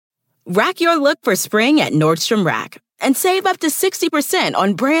Rack your look for spring at Nordstrom Rack and save up to 60%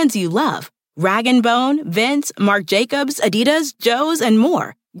 on brands you love. Rag & Bone, Vince, Marc Jacobs, Adidas, Joe's, and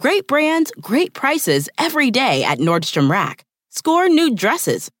more. Great brands, great prices every day at Nordstrom Rack. Score new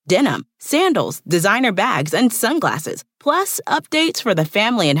dresses, denim, sandals, designer bags, and sunglasses, plus updates for the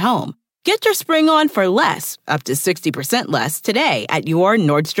family and home. Get your spring on for less, up to 60% less, today at your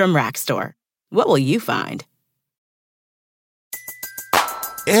Nordstrom Rack store. What will you find?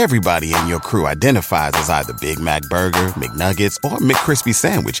 Everybody in your crew identifies as either Big Mac Burger, McNuggets, or McCrispy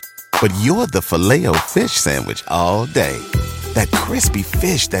Sandwich. But you're the Filet-O-Fish Sandwich all day. That crispy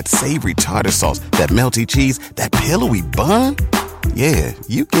fish, that savory tartar sauce, that melty cheese, that pillowy bun. Yeah,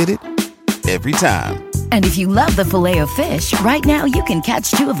 you get it. Every time. And if you love the Filet-O-Fish, right now you can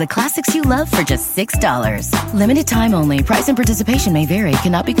catch two of the classics you love for just $6. Limited time only. Price and participation may vary.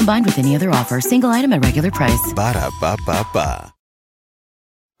 Cannot be combined with any other offer. Single item at regular price. Ba-da-ba-ba-ba.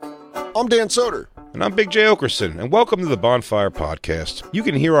 I'm Dan Soder. And I'm Big J. Okerson, and welcome to the Bonfire Podcast. You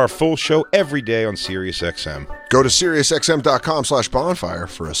can hear our full show every day on SiriusXM. Go to SiriusXM.com/bonfire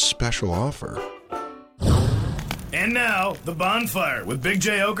for a special offer. And now, the Bonfire with Big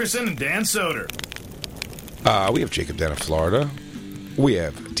J. Okerson and Dan Soder. We have Jacob down in Florida. We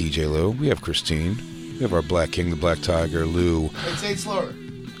have DJ Lou. We have Christine. We have our Black King, the Black Tiger, Lou. Hey, say it slower.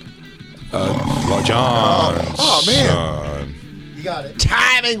 John. Oh, man. You got it.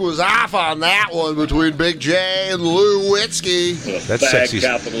 Timing was off on that one between Big J and Lou Witzke. That's sexy.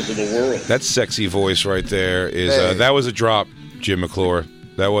 Capitals of the world. That sexy voice right there is Hey. that was a drop, Jim McClure.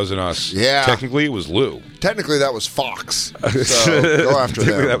 That wasn't us. Yeah. Technically, it was Lou. Technically, that was Fox. So go after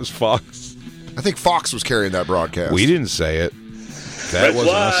Technically, them. that was Fox. I think Fox was carrying that broadcast. We didn't say it. That Reds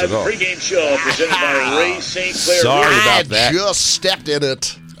wasn't us Live at all. pregame show presented by Ray St. Clair. Sorry I about that. just stepped in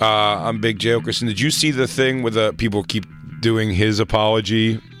it. I'm Big J. Okerson. Did you see the thing with people keep doing his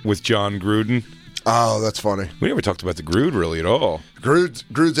apology with John Gruden? Oh, that's funny. We never talked about the Gruden really at all. Grude's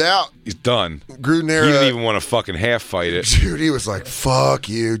out. He's done. Gruden He era. didn't even want to fucking half fight it. Dude, he was like, fuck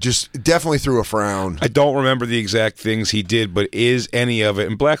you. Just definitely threw a frown. I don't remember the exact things he did, but is any of it,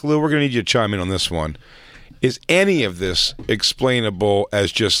 and Black Lou, we're going to need you to chime in on this one. Is any of this explainable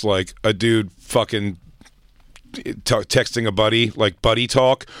as just like a dude fucking texting a buddy, like buddy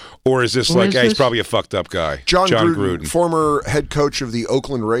talk? Or is this he's probably a fucked up guy? John Gruden, former head coach of the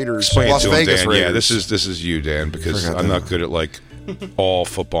Oakland Raiders, Explain Las it to him, Vegas Dan. Raiders. Yeah, this is you, Dan, because Forgot I'm that. not good at like all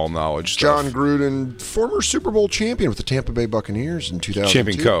football knowledge stuff. John Gruden, former Super Bowl champion with the Tampa Bay Buccaneers in 2002.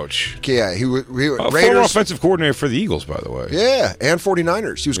 Champion coach. Yeah, he was Former Raiders. offensive coordinator for the Eagles, by the way. Yeah, and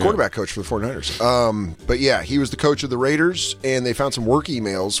 49ers. He was quarterback coach for the 49ers. But yeah, he was the coach of the Raiders, and they found some work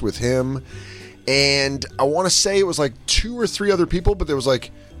emails with him. And I want to say it was like 2 or 3 other people, but there was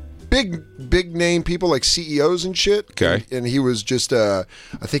like big name people like CEOs and shit. Okay. And he was just, I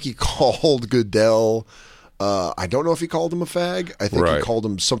think he called Goodell. I don't know if he called him a fag. I think he called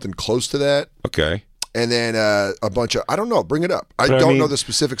him something close to that. Okay. And then a bunch of, I don't know, bring it up. I don't know the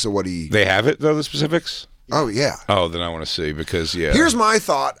specifics of what he. They have it, though, the specifics? Oh, yeah. Oh, then I want to see because, yeah. Here's my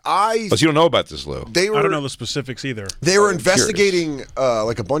thought. Oh, so you don't know about this, Lou? I don't know the specifics either. They were investigating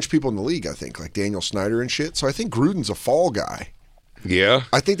like a bunch of people in the league, I think, like Daniel Schneider and shit. So I think Gruden's a fall guy. Yeah?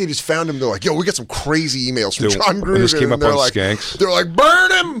 I think they just found him. They're like, yo, we got some crazy emails from John Gruden. When this came up and they're on like, Skanks. They're like,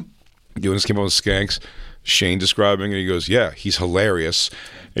 burn him! When this came up on Skanks, Shane describing it, he goes, yeah, he's hilarious.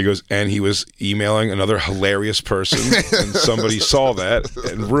 He goes, and he was emailing another hilarious person, and somebody saw that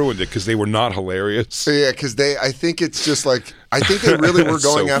and ruined it because they were not hilarious. Yeah, because I think it's just like, I think they really were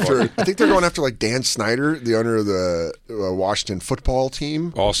going So after, funny. I think they're going after like Dan Schneider, the owner of the Washington football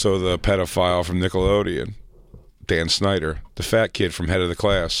team. Also the pedophile from Nickelodeon, Dan Schneider, the fat kid from Head of the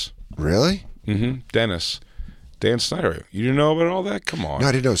Class. Really? Mm-hmm. Dennis. Dan Schneider. You didn't know about all that? Come on. No,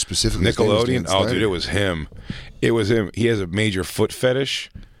 I didn't know specifically. Nickelodeon? Oh, dude, it was him. It was him. He has a major foot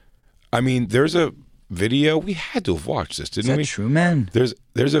fetish. I mean, there's a video. We had to have watched this, didn't we? Is that true, man? There's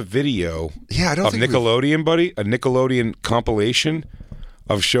a video I don't of think Nickelodeon, buddy, a Nickelodeon compilation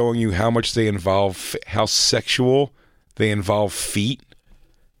of showing you how much they involve, how sexual they involve feet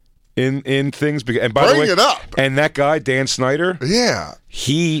in things. And by the way, Bring it up. And that guy, Dan Schneider, Yeah.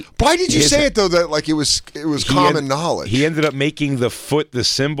 he. Why did you say it though? That like it was common knowledge. He ended up making the foot the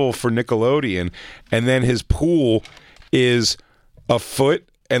symbol for Nickelodeon, and then his pool is a foot,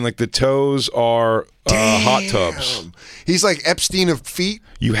 and like the toes are hot tubs. He's like Epstein of feet.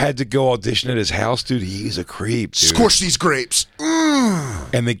 You had to go audition at his house, dude. He's a creep, dude. Scorch these grapes.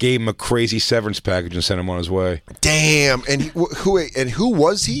 And they gave him a crazy severance package and sent him on his way. Damn. And who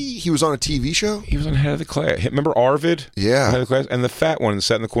was he? He was on a TV show? He was on Head of the Class. Remember Arvid? Yeah. Head of the Class? And the fat one that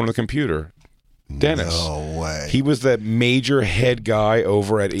sat in the corner of the computer. Dennis. No way. He was that major head guy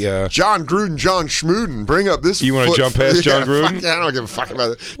over at John Gruden, John Schmuden. Bring up this. You want to jump past John Gruden? I don't give a fuck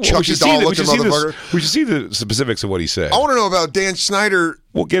about it. Well, Chucky doll looking motherfucker. We should see the specifics of what he said. I want to know about Dan Schneider.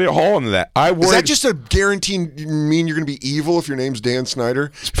 We'll get it all into that. Is that just a guarantee mean you're going to be evil if your name's Dan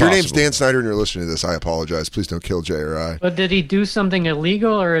Schneider? If your name's Dan Schneider and you're listening to this, I apologize. Please don't kill Jay or I. But did he do something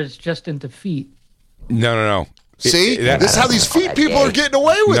illegal or is just into feet? No. See? This is how these feet people are getting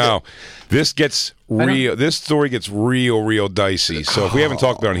away with it. No. This gets real. This story gets real dicey. So if we haven't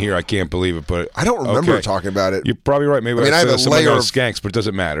talked about it here, I can't believe it. But I don't remember talking about it. You're probably right. Maybe I have a layer of skanks, but it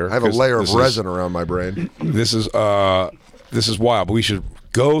doesn't matter. I have a layer of resin around my brain. This is wild. But we should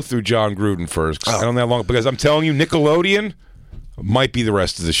go through John Gruden first. I don't know how long, because I'm telling you, Nickelodeon might be the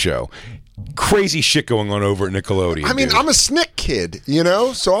rest of the show. Crazy shit going on over at Nickelodeon. I mean, dude. I'm a Snick kid,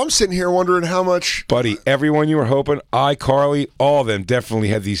 so I'm sitting here wondering how much. Buddy, everyone you were hoping, Carly, all of them definitely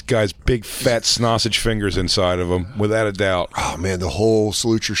had these guys' big fat sausage fingers inside of them, without a doubt. Oh man, the whole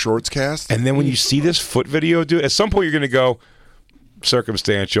Salute Your Shorts cast. And then when you see this foot video, dude, at some point you're going to go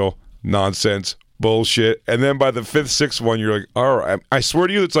circumstantial, nonsense, bullshit. And then by the 5th, 6th one, you're like, all right. I swear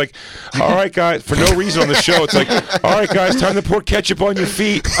to you, it's like, all right, guys, for no reason on the show, it's like, all right, guys, time to pour ketchup on your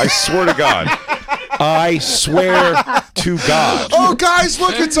feet. I swear to God. I swear to God. Oh, guys,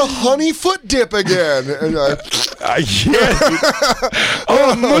 look, it's a honey foot dip again. And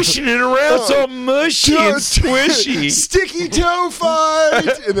oh, mushing it around, so mushy and squishy. Sticky toe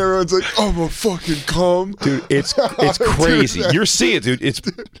fight. And everyone's like, oh, my fucking cum. Dude, it's crazy. You're seeing it, dude. It's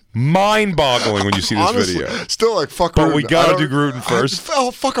mind-boggling when you see this Honestly, video. Still like, fuck But Gruden. we got to do Gruden first.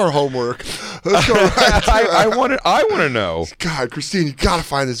 Fuck our homework. Let's go right to I want to know. God, Christine, you got to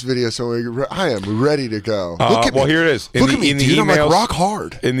find this video so I am ready to go. Look at me. Here it is. Look at me, dude. I'm like rock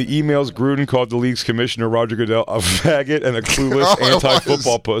hard. In the emails, Gruden called the league's commissioner, Roger Goodell, a faggot and a clueless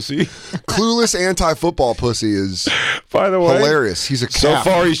anti-football pussy. Clueless anti-football pussy is, by the way, hilarious. He's a cap. So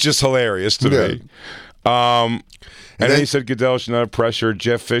far, he's just hilarious to me. And then he said Goodell should not have pressured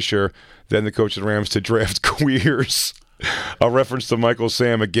Jeff Fisher, then the coach of the Rams, to draft queers. A reference to Michael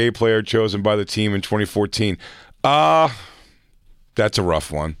Sam, a gay player chosen by the team in 2014. That's a rough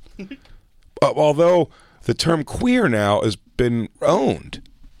one. Although the term queer now has been owned.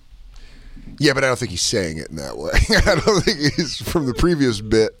 Yeah, but I don't think he's saying it in that way. I don't think he's from the previous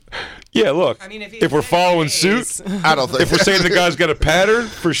bit. Yeah, look, if we're following suit, I don't think. If we're saying the guy's got a pattern,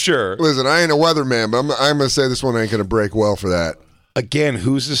 for sure. Listen, I ain't a weatherman, but I'm going to say this one ain't going to break well for that. Again,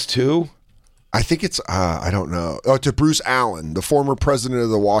 who's this to? I think it's, I don't know. Oh, to Bruce Allen, the former president of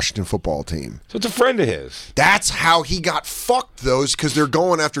the Washington football team. So it's a friend of his. That's how he got fucked, those, because they're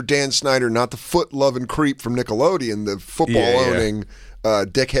going after Dan Schneider, not the foot-loving creep from Nickelodeon, the football-owning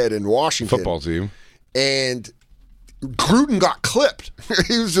dickhead in Washington. Football team. And Gruden got clipped.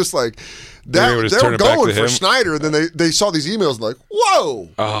 He was just like, they were going for Schneider, and then they saw these emails and like, whoa,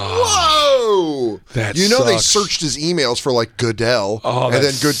 whoa. That they sucks. searched his emails for like Goodell, and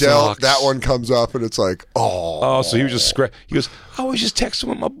then Goodell, sucks. that one comes up, and it's like, oh, so he was just he goes, I was just texting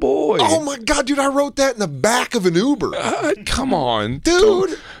with my boy. Oh my God, dude, I wrote that in the back of an Uber. Come on,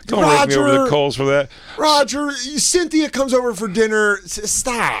 dude. Don't rake me over the coals for that. Roger, Cynthia comes over for dinner.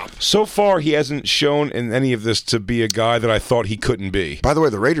 Stop. So far, he hasn't shown in any of this to be a guy that I thought he couldn't be. By the way,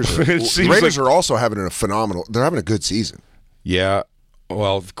 the Raiders are also having they're having a good season. Yeah.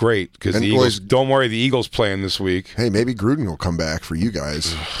 Well, great, because the Eagles, don't worry, the Eagles playing this week. Hey, maybe Gruden will come back for you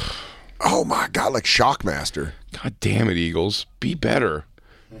guys. Oh my God, like Shockmaster. God damn it, Eagles. Be better.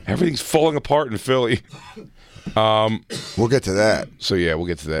 Everything's falling apart in Philly. We'll get to that. So yeah, we'll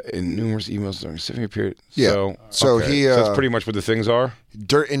get to that. In numerous emails during a 7-year period. Yeah. So that's pretty much what the things are.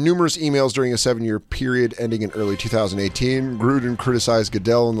 In numerous emails during a 7-year period ending in early 2018, Gruden criticized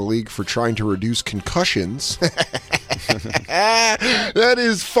Goodell and the league for trying to reduce concussions. That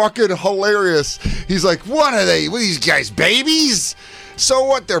is fucking hilarious. He's like, what are they? What are these guys, babies? So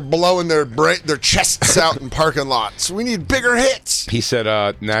what? They're blowing their chests out in parking lots. We need bigger hits. He said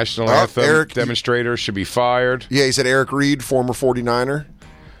national anthem demonstrators should be fired. Yeah, he said Eric Reed, former 49er,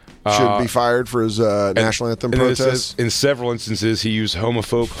 should be fired for his national anthem protest. In several instances, he used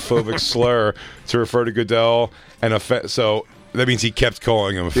homophobic slur to refer to Goodell and so that means he kept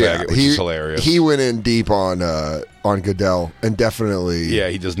calling him a faggot, which is hilarious. He went in deep on Goodell and definitely. Yeah,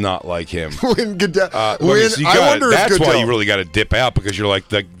 he does not like him. When Goodell, that's why you really got to dip out, because you're like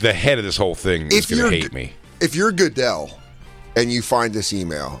the head of this whole thing is going to hate me. If you're Goodell and you find this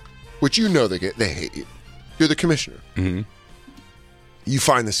email, which you know they hate you, you're the commissioner. Mm-hmm. You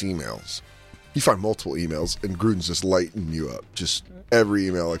find this emails. You find multiple emails, and Gruden's just lighting you up. Just every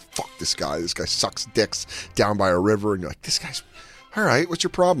email, like, fuck this guy. This guy sucks dicks down by a river. And you're like, this guy's, all right, what's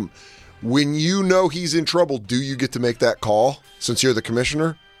your problem? When you know he's in trouble, do you get to make that call since you're the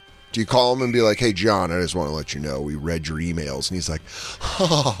commissioner? Do you call him and be like, hey, John, I just want to let you know we read your emails. And he's like,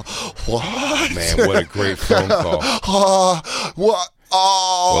 what? Man, what a great phone call. What?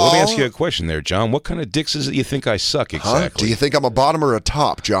 Oh. Well, let me ask you a question there, John. What kind of dicks is it you think I suck exactly? Huh? Do you think I'm a bottom or a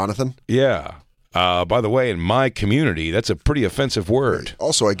top, Jonathan? Yeah. By the way, in my community, that's a pretty offensive word.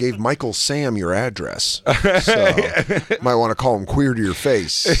 Also, I gave Michael Sam your address. So might want to call him queer to your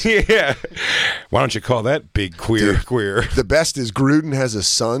face. Yeah. Why don't you call that big queer? The best is Gruden has a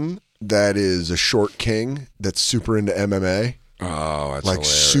son that is a short king that's super into MMA. Oh, that's like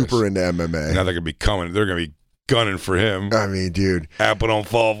hilarious. super into MMA. Now they're going to be coming. They're going to be gunning for him. I mean, dude. Apple don't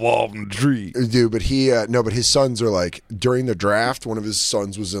fall off from the tree. Dude, but but his sons are like, during the draft, one of his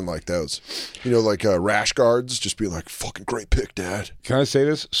sons was in like those, like rash guards, just being like, fucking great pick, Dad. Can I say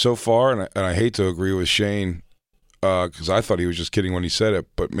this? So far, and I hate to agree with Shane, because I thought he was just kidding when he said it,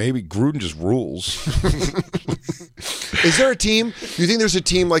 but maybe Gruden just rules. Is there a team? Do you think there's a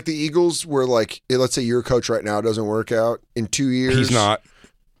team like the Eagles where, like, let's say your coach right now doesn't work out in 2 years? He's not.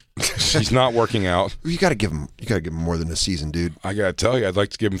 He's not working out. You got to give him. You got to give him more than a season, dude. I got to tell you, I'd like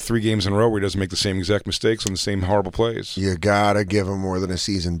to give him 3 games in a row where he doesn't make the same exact mistakes on the same horrible plays. You got to give him more than a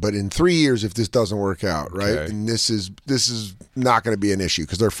season. But in 3 years, if this doesn't work out, right, Okay. and this is not going to be an issue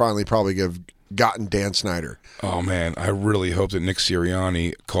because they're finally probably gotten Dan Schneider. Oh man, I really hope that Nick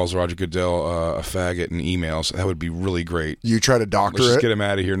Sirianni calls Roger Goodell a faggot in emails. That would be really great. You try to doctor Let's just it. get him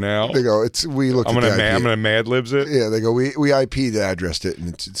out of here now. They go. I'm gonna Mad Libs it. Yeah, they go. We IP addressed it, and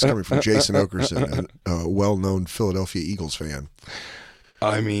it's coming from Jason Okerson, a well-known Philadelphia Eagles fan.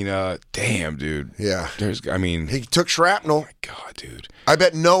 I mean, damn, dude. Yeah. He took shrapnel. Oh my God, dude. I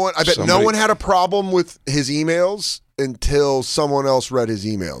bet no one had a problem with his emails until someone else read his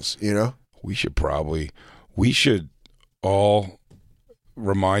emails. We should all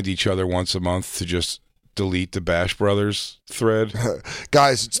remind each other once a month to just delete the Bash Brothers thread.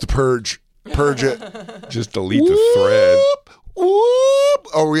 Guys, it's the purge. Purge it. Just delete the thread. Whoop.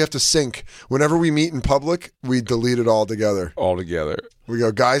 Oh, we have to sync. Whenever we meet in public, we delete it all together. We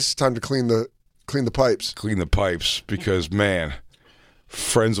go, guys, time to clean the pipes. Clean the pipes because, man,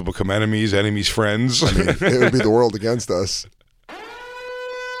 friends will become enemies friends. I mean, it would be the world against us.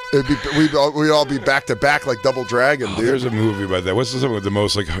 We'd all be back to back like Double Dragon, dude. There's a movie about that. What's the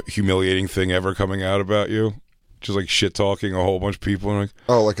most like humiliating thing ever coming out about you? Just like shit talking a whole bunch of people. And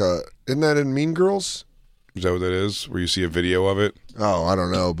isn't that in Mean Girls? Is that what that is? Where you see a video of it? Oh, I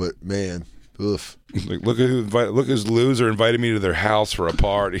don't know, but man, oof. Like look who's loser invited me to their house for a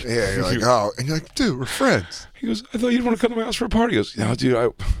party. Yeah, you're like, oh, and you're like, dude, we're friends. He goes, I thought you'd want to come to my house for a party. He goes, no, dude,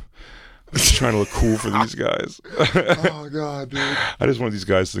 I'm just trying to look cool for these guys. Oh, God, dude. I just want these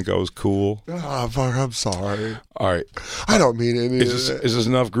guys to think I was cool. Oh, fuck, I'm sorry. All right. I don't mean any of Is this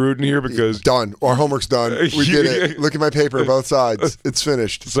enough Gruden here? Because done. Our homework's done. We did it. Look at my paper, both sides. It's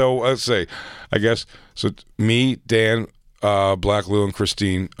finished. So let's say, I guess, so me, Dan, Black Lou, and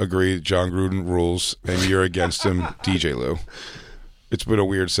Christine agree that John Gruden rules, and you're against him, DJ Lou. It's been a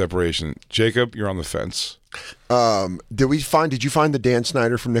weird separation. Jacob, you're on the fence. Did you find the Dan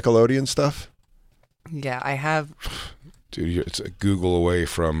Schneider from Nickelodeon stuff? Yeah, I have. Dude, it's a Google away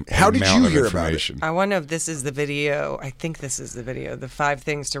from How did you hear about it? I wonder if this is the video. I think this is the video. The 5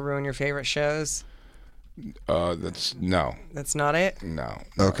 things to ruin your favorite shows. That's not it? No.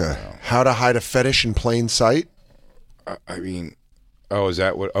 Okay. No. How to hide a fetish in plain sight? Is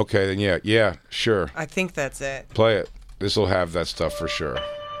that what? Okay, then yeah, sure. I think that's it. Play it. This will have that stuff for sure.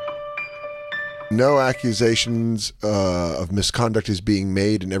 No accusations of misconduct is being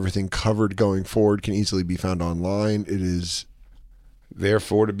made, and everything covered going forward can easily be found online. It is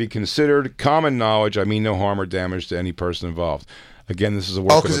therefore to be considered common knowledge. I mean no harm or damage to any person involved. Again, this is a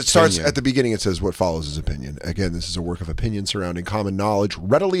work of opinion. because it starts at the beginning. It says what follows is opinion. Again, this is a work of opinion surrounding common knowledge,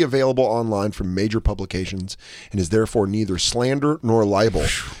 readily available online from major publications, and is therefore neither slander nor libel.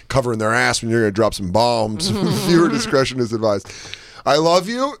 Covering their ass when you're going to drop some bombs. Viewer discretion is advised. I love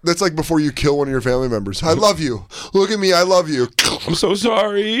you. That's like before you kill one of your family members. I love you. Look at me. I love you. I'm so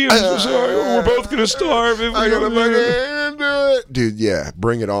sorry. I'm so sorry. We're both going to starve if we don't do it. Dude, yeah.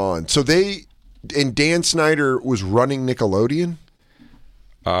 Bring it on. So Dan Schneider was running Nickelodeon?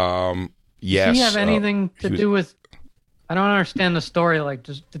 Yes. Does he have anything to do with? I don't understand the story. Like,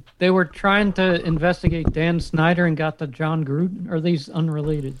 just they were trying to investigate Dan Schneider and got to John Gruden. Are these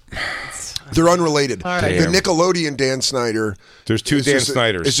unrelated? They're unrelated. All right. The Nickelodeon Dan Schneider. There's two Dan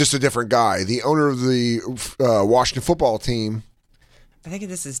Snyders. It's just a different guy. The owner of the Washington football team. I think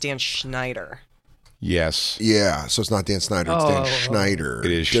this is Dan Schneider. Yes. Yeah, so it's not Dan Schneider, it's Dan Schneider.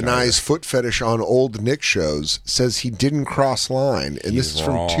 It is Denies Schneider. foot fetish on old Nick shows, says he didn't cross line. And this is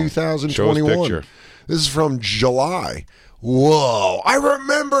wrong. from Show us 2021. picture. This is from July. Whoa, I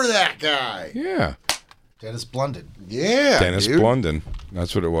remember that guy. Yeah. Dennis Blunden. Yeah, Dennis dude. Blunden.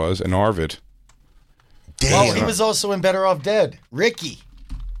 That's what it was. And Arvid. Oh, he was also in Better Off Dead. Ricky.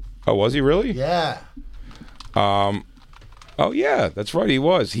 Oh, was he really? Yeah. Oh, yeah. That's right. He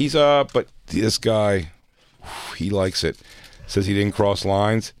was. He's, but this guy, he likes it. Says he didn't cross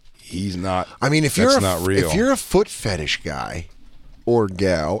lines. He's not. I mean, if that's you're not real. if you're a foot fetish guy or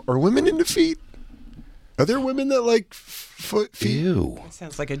gal, are women into feet? Are there women that like feet? Ew.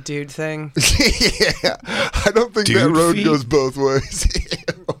 Sounds like a dude thing. Yeah, I don't think Dude that road feet? goes both ways.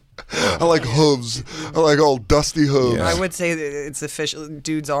 I like hooves. I like all dusty hooves. Yeah. I would say that it's official.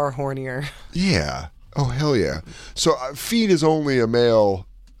 Dudes are hornier. Yeah. Oh, hell yeah. So feet is only a male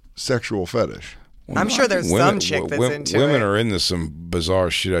sexual fetish. I'm sure there's some chick that's into women it. are into some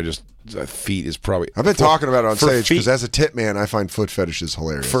bizarre shit. Feet is probably. I've been talking about it on for stage because feet- as a tit man, I find foot fetishes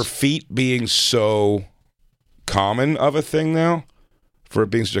hilarious. For feet being so common of a thing now, for it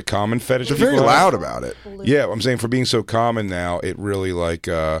being such a common fetish, They're very people have- loud about it. Yeah, I'm saying for being so common now, it really like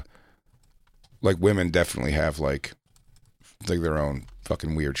women definitely have like their own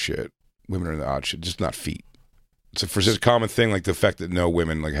fucking weird shit. Women are the odd shit, just not feet. So for such a common thing, like the fact that no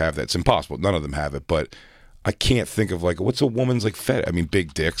women like have that, it's impossible. None of them have it, but I can't think of like what's a woman's like fetish. I mean,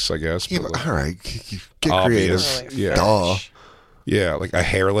 big dicks, I guess. Yeah, but, but like, all right, get obvious. creative. Yeah. Duh. Yeah, like a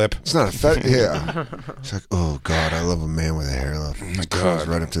hair lip. It's not a fetish. Yeah. It's like, oh, God, I love a man with a hair lip. Oh, my Curls God.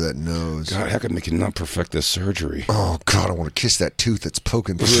 right up to that nose. God, how come they cannot perfect this surgery? Oh, God, I want to kiss that tooth that's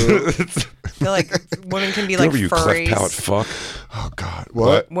poking through. I feel like women can be Get like over you cleft palate furries. fuck. Oh, God.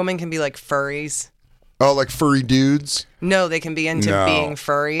 What? Women can be like furries. Oh, like furry dudes? No, they can be into No. being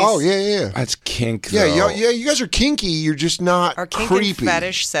furries. Oh, yeah. That's kink, Yeah, though. you guys are kinky. You're just not Are kink creepy. and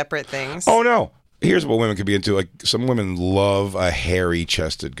fetish separate things? Oh no! Here's what women could be into. Like some women love a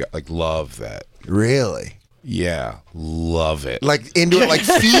hairy-chested guy. Like love that. Really? Yeah, love it. Like into it, like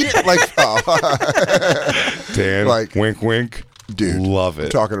feet? Like, oh. Dan, like- wink, wink. Dude, love I'm it.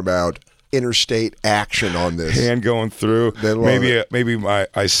 talking about interstate action on this. Hand going through. They love Maybe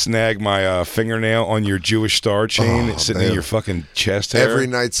I snag my fingernail on your Jewish star chain Oh, sitting in man. your fucking chest hair. Every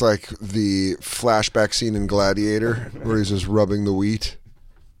night's like the flashback scene in Gladiator where he's just rubbing the wheat.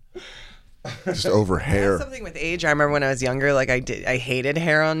 Just over hair. Something with age. I remember when I was younger, like I hated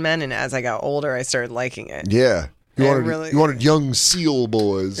hair on men, and as I got older, I started liking it. Yeah. You I wanted, really- you wanted young seal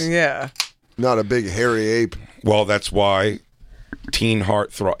boys, Yeah. not a big hairy ape. Well, that's why teen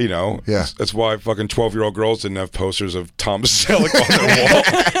heart Yeah. That's why fucking 12-year-old girls didn't have posters of Tom Selleck on their wall.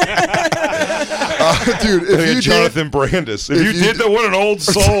 Dude, They if had you Jonathan Brandis. If you you did that, what an old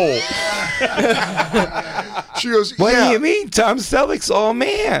soul. she goes, What yeah. do you mean? Tom Selleck's all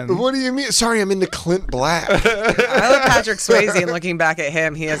man. What do you mean? Sorry, I'm into Clint Black. I like Patrick Swayze, and looking back at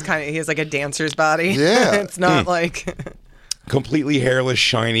him, he has like a dancer's body. Yeah. It's not like Completely hairless,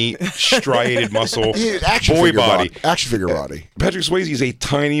 shiny, striated muscle, Action boy figure body. Action figure body. Patrick Swayze is a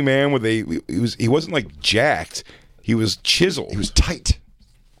tiny man with he wasn't like jacked. He was chiseled. He was tight.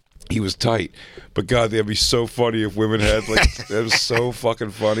 He was tight. But God, that'd be so funny if women had like that was so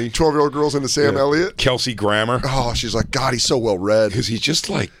fucking funny. 12-year-old girls into Sam Elliott. Kelsey Grammer. Oh, she's like, God, he's so well read. Because he just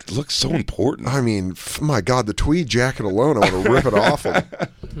like looks so important. I mean, my God, the tweed jacket alone, I want to rip it off him.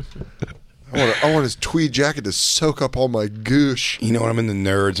 I want his tweed jacket to soak up all my goosh. You know what? I'm in the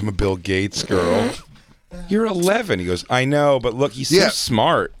nerds. I'm a Bill Gates girl. You're 11. He goes, I know, but look, he's so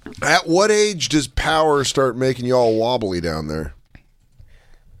smart. At what age does power start making you all wobbly down there?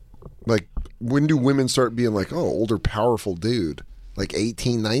 Like, when do women start being like, oh, older, powerful dude? Like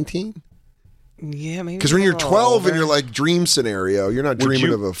 18, 19? yeah, maybe. Because when you're a little 12 and older. you're like dream scenario, you're not Would dreaming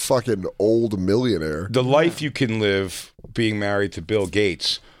you- of a fucking old millionaire. The life you can live being married to Bill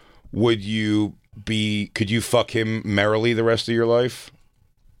Gates, could you fuck him merrily the rest of your life?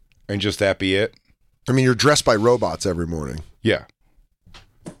 And just that be it? I mean, you're dressed by robots every morning. Yeah.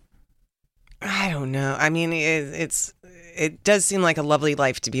 I don't know. I mean, it does seem like a lovely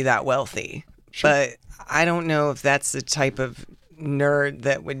life to be that wealthy, but I don't know if that's the type of nerd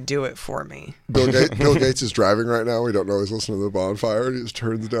that would do it for me. Bill Gates is driving right now. We don't know he's listening to the bonfire. And he just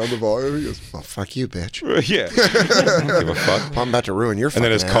turns down the volume. He goes, "Oh, fuck you, bitch. Yeah. I don't give a fuck. I'm about to ruin your And fucking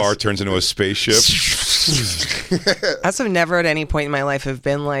then his ass." car turns into a spaceship. I also never at any point in my life have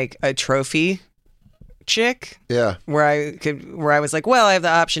been like a trophy chick Yeah. where I was like, well, I have the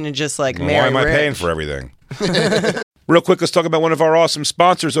option to just like marry Why am I rich. paying for everything? Real quick, let's talk about one of our awesome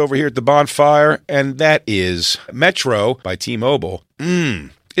sponsors over here at the bonfire, and that is Metro by T-Mobile.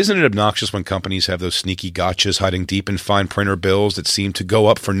 Isn't it obnoxious when companies have those sneaky gotchas hiding deep in fine printer bills that seem to go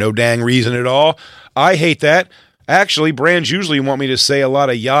up for no dang reason at all? I hate that. Actually, brands usually want me to say a lot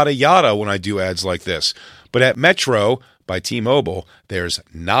of yada yada when I do ads like this. But at Metro by T-Mobile, there's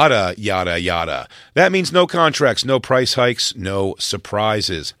nada yada yada. That means no contracts, no price hikes, no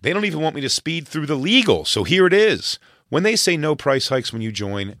surprises. They don't even want me to speed through the legal, so here it is. When they say no price hikes when you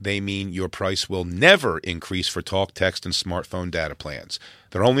join, they mean your price will never increase for talk, text, and smartphone data plans.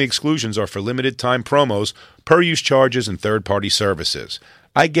 Their only exclusions are for limited time promos, per-use charges, and third-party services.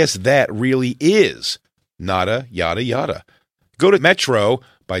 I guess that really is nada yada yada. Go to Metro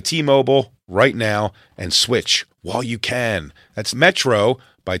by T-Mobile right now and switch while you can. That's Metro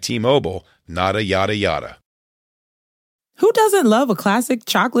by T-Mobile, nada yada yada. Who doesn't love a classic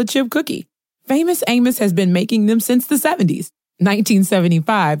chocolate chip cookie? Famous Amos has been making them since the 70s,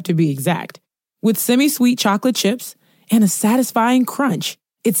 1975 to be exact. With semi-sweet chocolate chips and a satisfying crunch,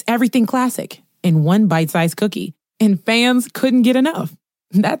 it's everything classic in one bite-sized cookie, and fans couldn't get enough.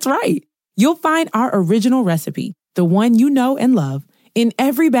 That's right. You'll find our original recipe, the one you know and love, in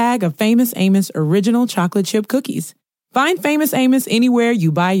every bag of Famous Amos original chocolate chip cookies. Find Famous Amos anywhere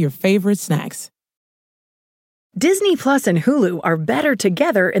you buy your favorite snacks. Disney Plus and Hulu are better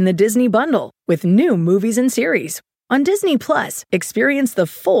together in the Disney Bundle with new movies and series. On Disney Plus, experience the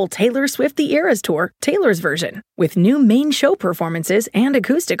full Taylor Swift The Eras Tour, Taylor's version, with new main show performances and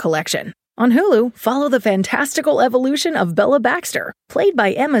acoustic collection. On Hulu, follow the fantastical evolution of Bella Baxter, played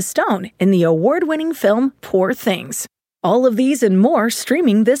by Emma Stone in the award-winning film Poor Things. All of these and more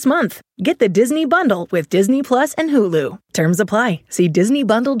streaming this month. Get the Disney Bundle with Disney Plus and Hulu. Terms apply. See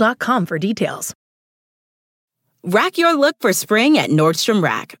DisneyBundle.com for details. Rack your look for spring at Nordstrom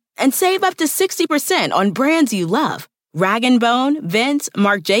Rack and save up to 60% on brands you love. Rag & Bone, Vince,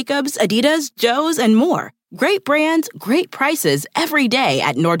 Marc Jacobs, Adidas, Joe's, and more. Great brands, great prices every day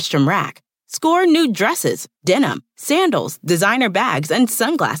at Nordstrom Rack. Score new dresses, denim, sandals, designer bags, and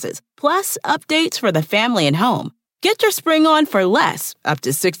sunglasses, plus updates for the family and home. Get your spring on for less, up to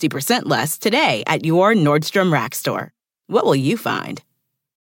 60% less, today at your Nordstrom Rack store. What will you find?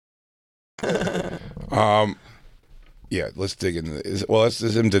 Yeah, let's dig into this. Well, this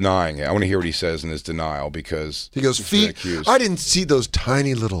is him denying it. I want to hear what he says in his denial because he goes, feet. I didn't see those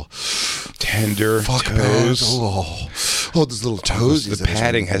tiny little tender toes. Oh, those little toes. The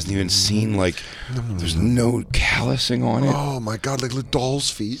padding hasn't even seen, like, there's no callousing on it. Oh, my God, like little doll's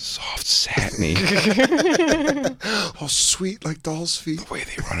feet. Soft, satiny. Oh, sweet, like doll's feet. The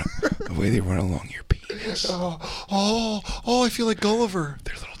way they run along your penis. Oh, I feel like Gulliver.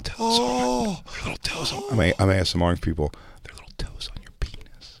 Their little toes. Their little toes. I'm ASMRing people. Their little toes on your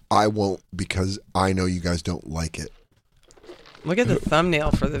penis. I won't because I know you guys don't like it. Look at the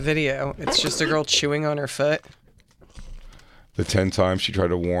thumbnail for the video. It's just a girl chewing on her foot. The 10 times she tried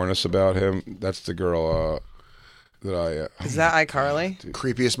to warn us about him. That's the girl that I... Is that iCarly?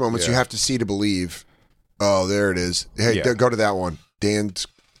 Creepiest moments you have to see to believe. Oh, there it is. Hey, go to that one. Dan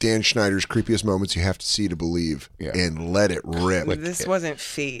Schneider's creepiest moments you have to see to believe, and let it rip. This wasn't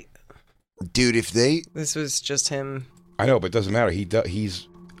feet. Dude, if they... This was just him. I know, but it doesn't matter. He's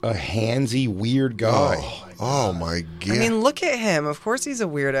a handsy, weird guy. Oh my God. I mean, look at him. Of course he's a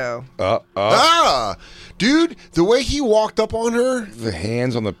weirdo. Dude, the way he walked up on her. The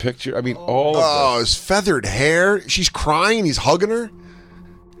hands on the picture. I mean, all of his feathered hair. She's crying. He's hugging her.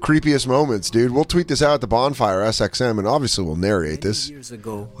 Creepiest moments, dude. We'll tweet this out at the Bonfire SXM, and obviously we'll narrate this. Years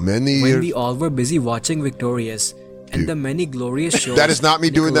ago, when we all were busy watching Victorious and the many glorious shows. That is not me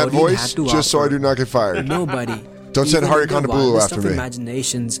doing that voice, just so I do not get fired. Nobody. Don't send Hari Kondabolu after me.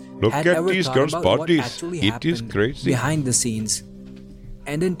 Imaginations Look had at ever these thought girls' about bodies. what actually It happened is crazy. behind the scenes.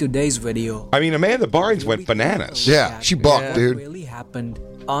 And in today's video, I mean, Amanda Bynes went bananas. Yeah, she bucked, dude. What really happened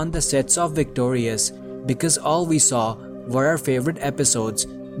on the sets of Victorious, because all we saw were our favorite episodes,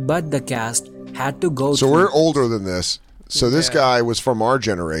 but the cast had to go So we're older than this. So this guy was from our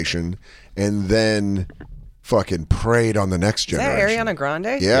generation and then fucking preyed on the next generation. Is that Ariana Grande?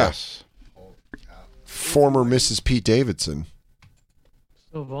 Yeah. Yes. Former Mrs. Pete Davidson.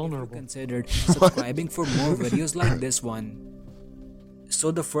 So vulnerable. Considered subscribing for more videos like this one.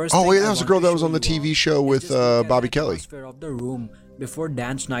 So the first Oh wait, that was a girl that was on the TV show with Bobby Kelly. Of the room before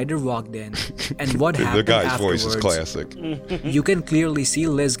Dan Schneider walked in, and what happened The guy's afterwards. voice is classic. You can clearly see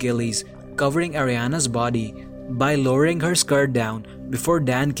Liz Gillies covering Ariana's body by lowering her skirt down before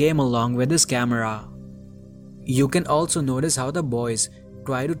Dan came along with his camera. You can also notice how the boys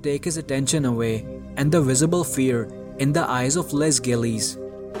try to take his attention away and the visible fear in the eyes of Liz Gillies.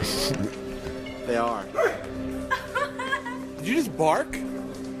 They are. Did you just bark?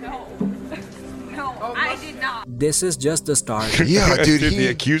 No, I did not. this is just the start. Yeah, dude. The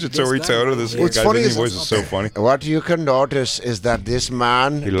accusatory tone of this What's guy's funny voice is so funny. What you can notice is that this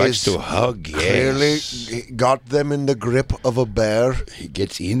man He likes to hug, clearly got them in the grip of a bear. He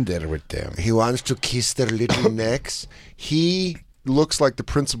gets in there with them. He wants to kiss their little necks. He looks like the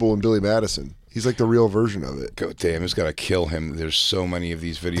principal in Billy Madison. He's like the real version of it. God damn, it's got to kill him. There's so many of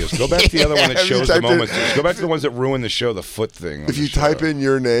these videos. Go back to the other one that shows the moments. Go back to the ones that ruin the show, the foot thing. If you type in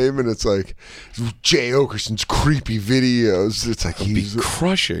your name and it's like Jay Okerson's creepy videos, it's like he's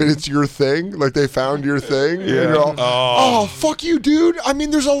crushing. And it's your thing. Like they found your thing. Yeah. And you're all, oh, fuck you, dude. I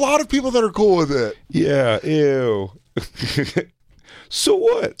mean, there's a lot of people that are cool with it. Yeah, ew. So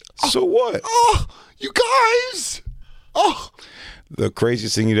what? So what? Oh, you guys. Oh. The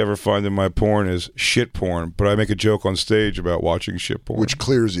craziest thing you'd ever find in my porn is shit porn, but I make a joke on stage about watching shit porn. Which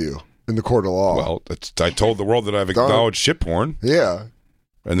clears you in the court of law. Well, I told the world that I've acknowledged shit porn. Yeah.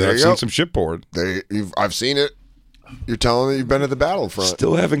 And then I've seen some shit porn. I've seen it. You're telling me you've been at the battlefront.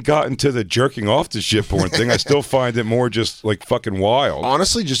 Still haven't gotten to the jerking off to shit porn thing. I still find it more just like fucking wild.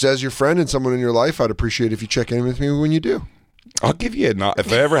 Honestly, just as your friend and someone in your life, I'd appreciate if you check in with me when you do. I'll give you a nod. If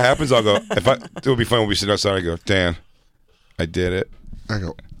it ever happens, I'll go. It would be fun when we sit outside. I go, Dan, I did it. I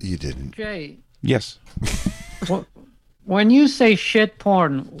go, you didn't. Jay. Yes. When you say shit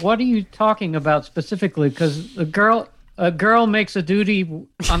porn, what are you talking about specifically? Because a girl makes a duty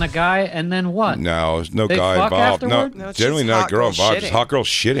on a guy, and then what? No, there's no They guy fuck involved. afterward? No, generally not a girl involved. Just hot girl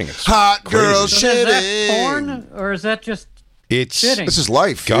shitting. It's hot girl crazy. So is that porn, or is that just It's shitting? This is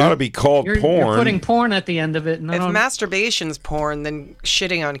life. Gotta be called You're porn. putting porn at the end of it. And If masturbation's porn, then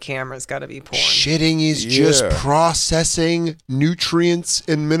shitting on camera's got to be porn. Shitting is just processing nutrients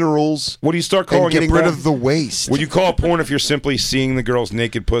and minerals. What do you start calling and getting it porn? rid of the waste? Would you call it porn if you're simply seeing the girl's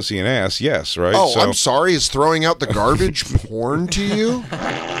naked pussy and ass? Yes, right? Oh, I'm sorry. Is throwing out the garbage porn to you?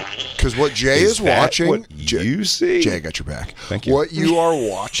 Because what Jay is that watching, what you see? Jay, I got your back. Thank you. What you are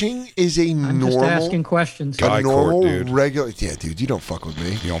watching is a I'm normal, just asking questions. Guy a normal, court, dude. regular. Yeah, dude, you don't fuck with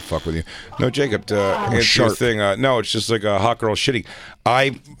me. You don't fuck with you. No, Jacob, to answer your sharp. thing, no, it's just like a hot girl shitting.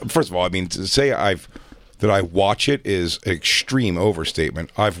 First of all, I mean, to say that I watch it is an extreme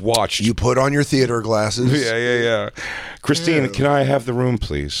overstatement. I've watched. You put on your theater glasses. Yeah. Christine, can I have the room,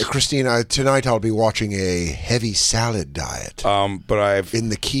 please? Christine, tonight I'll be watching a heavy salad diet. But I've in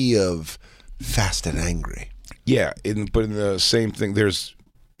the key of Fast and Angry. Yeah, but in the same thing,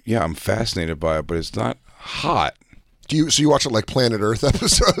 I'm fascinated by it, but it's not hot. So you watch it like Planet Earth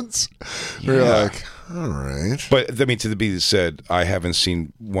episodes? Yeah. You're like, all right. But I mean, to be said, I haven't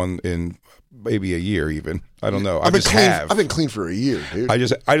seen one in maybe a year even. I don't know. I've been clean for a year, dude. I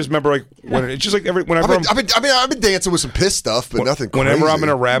just remember like when it's just like whenever I've been dancing with some piss stuff, but nothing crazy. Whenever I'm in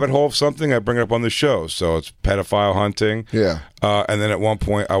a rabbit hole of something, I bring it up on the show. So it's pedophile hunting. Yeah. And then at one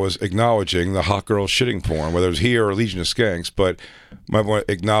point, I was acknowledging the hot girl shitting porn, whether it was here or Legion of Skanks. But my point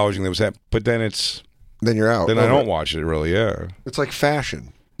acknowledging there was that. But then then you're out. Then I don't watch it really. Yeah. It's like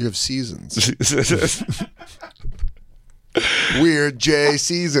fashion. You have seasons. Weird J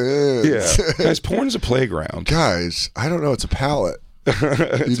seasons. Yeah. Guys, porn is a playground. Guys, I don't know. It's a palette.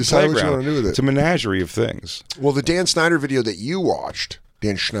 It's you decide what you want to do with it. It's a menagerie of things. Well, the Dan Schneider video that you watched,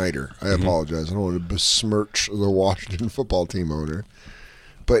 Dan Schneider, I apologize. I don't want to besmirch the Washington football team owner.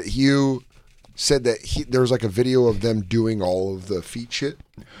 But you said that there was like a video of them doing all of the feet shit.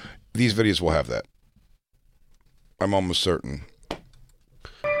 These videos will have that. I'm almost certain.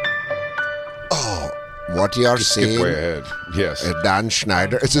 Oh, what you are seeing? Skip way ahead. Yes. Dan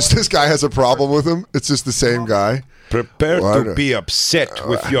Schneider. It's just this guy has a problem with him. It's just the same guy. Prepare to be upset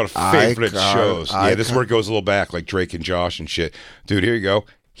with your favorite shows. Yeah, this is where it goes a little back, like Drake and Josh and shit. Dude, here you go.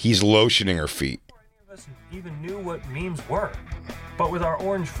 He's lotioning her feet. Any of us even knew what memes were. But with our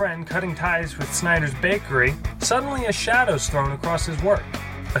orange friend cutting ties with Snyder's bakery, suddenly a shadow's thrown across his work.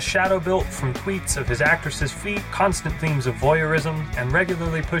 A shadow built from tweets of his actress's feet, constant themes of voyeurism, and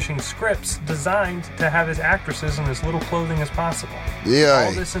regularly pushing scripts designed to have his actresses in as little clothing as possible. Yeah.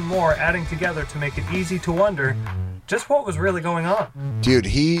 All this and more adding together to make it easy to wonder just what was really going on. Dude,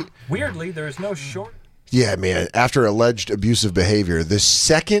 Weirdly, there is no short... Yeah, man, after alleged abusive behavior,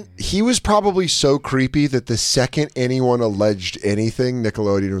 he was probably so creepy that the second anyone alleged anything,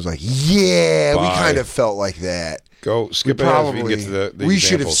 Nickelodeon was like, yeah, we kind of felt like that. Go skip ahead so we can get to the we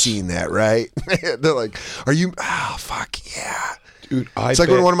should have examples. seen that, right? They're like, are you, fuck yeah. Dude, it's like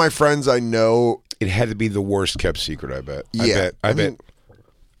when one of my friends I know. It had to be the worst kept secret, I bet. Yeah. I bet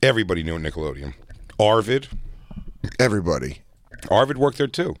everybody knew Nickelodeon. Arvid. Everybody. Arvid worked there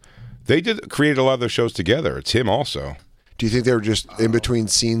too. They created a lot of those shows together. It's him also. Do you think they were just in between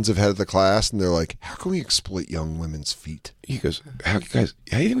scenes of Head of the Class, and they're like, how can we exploit young women's feet? He goes, how do you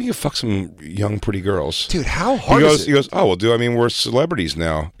think we can fuck some young, pretty girls? Dude, how hard is it? He goes, oh, well, dude, I mean, we're celebrities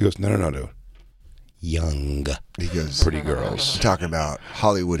now. He goes, no, dude. Young. He goes, pretty girls. Talking about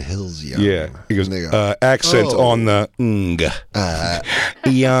Hollywood Hills young. Yeah. He goes, accent on the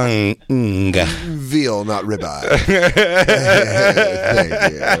young veal, not ribeye.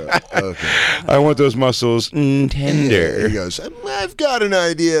 Thank you. Okay. I want those muscles tender. He goes, I've got an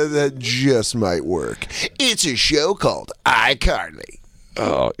idea that just might work. It's a show called iCarly.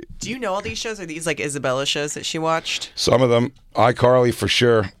 Oh. Do you know all these shows? Are these like Isabella shows that she watched? Some of them. iCarly for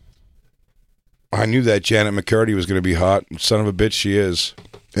sure. I knew that Janet McCurdy was going to be hot. Son of a bitch, she is.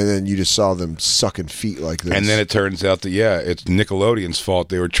 And then you just saw them sucking feet like this. And then it turns out that, it's Nickelodeon's fault.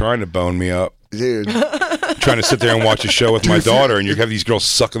 They were trying to bone me up. Dude. Trying to sit there and watch a show with my daughter, and you have these girls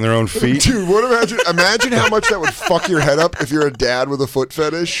sucking their own feet. Dude, imagine how much that would fuck your head up if you're a dad with a foot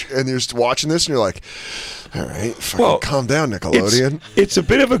fetish, and you're just watching this, and you're like, all right, calm down, Nickelodeon. It's a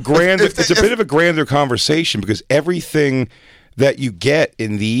bit of a grander conversation, because everything that you get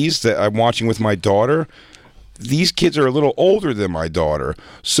in these that I'm watching with my daughter, these kids are a little older than my daughter.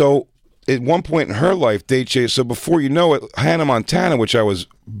 So at one point in her life, so before you know it, Hannah Montana, which I was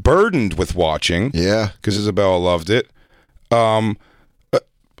burdened with watching, because Isabella loved it,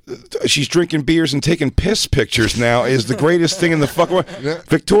 she's drinking beers and taking piss pictures now is the greatest thing in the fucking world. Yeah.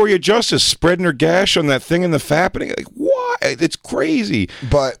 Victoria Justice spreading her gash on that thing in the fappening. Like, why? It's crazy.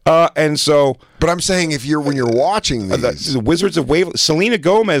 But But I'm saying when you're watching these, the Wizards of Waverly, Selena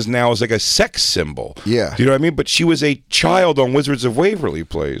Gomez now is like a sex symbol. Yeah. Do you know what I mean? But she was a child on Wizards of Waverly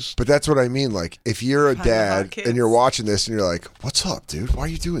Place. But that's what I mean. Like, if you're a dad and you're watching this and you're like, what's up, dude? Why are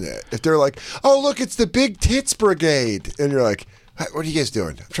you doing that? If they're like, oh, look, it's the Big Tits Brigade. And you're like, what are you guys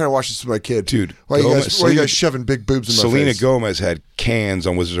doing? I'm trying to watch this with my kid. Dude, why are you guys shoving big boobs in my face? Selena Gomez had cans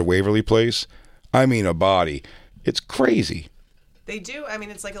on Wizards of Waverly Place. I mean, a body. It's crazy. They do. I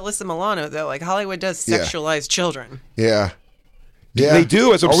mean, it's like Alyssa Milano, though. Like, Hollywood does sexualize children. Yeah. Yeah. They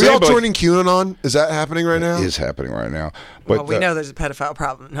do. As I'm saying, we all joining QAnon? Is that happening right now? It is happening right now. But we know there's a pedophile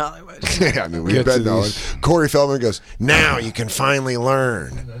problem in Hollywood. Yeah, I mean, we've been knowing. Corey Feldman goes, now you can finally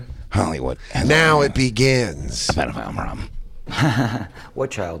learn. Hollywood. Now it begins. A pedophile problem. What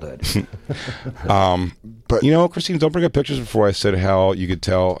childhood? But Christine, don't bring up pictures before I said how you could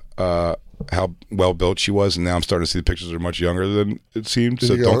tell how well built she was, and now I'm starting to see the pictures are much younger than it seemed.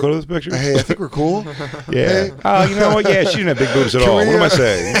 So don't go to those pictures. Hey, I think we're cool. Yeah. Hey. Oh, you know what? Yeah, she didn't have big boobs at all. What am I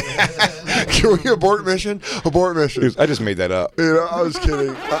saying? Can we abort mission? Abort mission. I just made that up. I was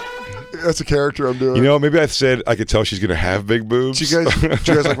kidding. That's a character I'm doing. Maybe I said I could tell she's going to have big boobs. Do you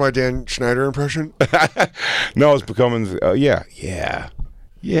guys like my Dan Schneider impression? No, it's becoming, yeah.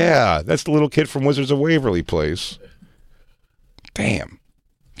 That's the little kid from Wizards of Waverly Place. Damn.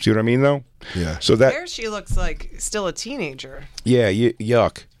 See what I mean, though? Yeah. So there she looks like still a teenager. Yeah,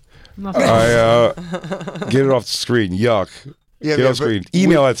 yuck. Get it off the screen. Yuck. Yeah, get off the screen.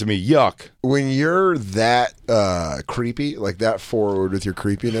 Email that to me. Yuck. When you're that creepy, like that forward with your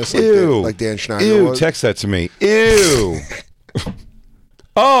creepiness, like Dan Schneider was. Text that to me. Ew.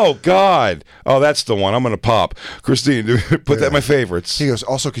 Oh, God. Oh, that's the one. I'm going to pop. Christine, put that in my favorites. He goes,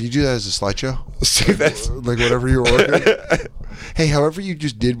 also, can you do that as a slideshow? See, that's... Like whatever you're working. Hey, however you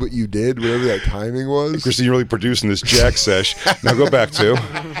just did what you did, whatever that timing was. Christine, you're really producing this Jack sesh. Now go back to.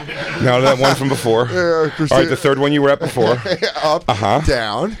 Now that one from before. Yeah, Christine. All right, the third one you were at before. Up,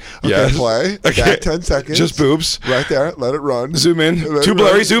 down. Okay, yes. Play. Okay. Back 10 seconds. Just boobs. Right there. Let it run. Zoom in. Too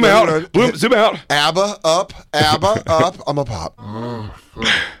blurry. Zoom out. Zoom out. ABBA up. ABBA up. I'm a pop.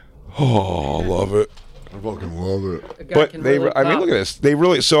 Oh, love it. I fucking love it. But look at this. They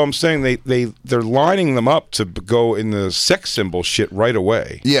really. So I'm saying they're lining them up to go in the sex symbol shit right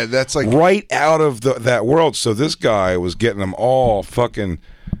away. Yeah, that's like right out of that world. So this guy was getting them all fucking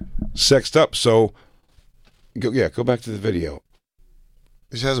sexed up. So go back to the video.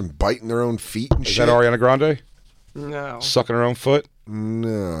 This has them biting their own feet and shit. Is that Ariana Grande? No. Sucking her own foot?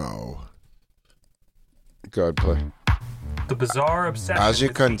 No. God, play. The bizarre obsession. As you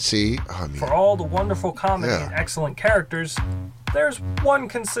can see, for all the wonderful comedy and excellent characters, there's one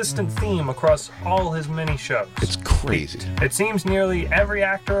consistent theme across all his many shows. It's crazy. It seems nearly every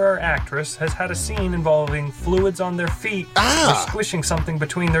actor or actress has had a scene involving fluids on their feet or squishing something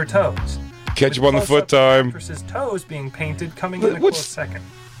between their toes. Catch him on the foot time. Actress's toes being painted coming in a close second.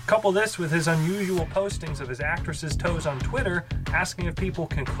 Couple this with his unusual postings of his actress's toes on Twitter, asking if people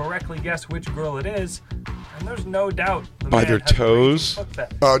can correctly guess which girl it is, And there's no doubt By their toes?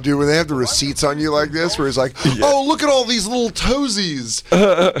 Oh, dude, when they have the receipts on you like this, where it's like, oh, look at all these little toesies.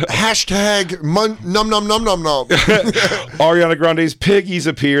 Hashtag num num num num num. Ariana Grande's piggies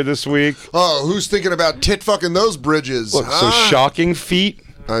appear this week. Oh, who's thinking about tit fucking those bridges? Look, so shocking feet.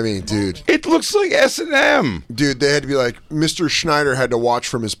 I mean, dude. It looks like S&M. Dude, they had to be like, Mr. Schneider had to watch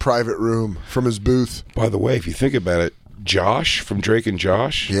from his private room, from his booth. By the way, if you think about it, Josh from Drake and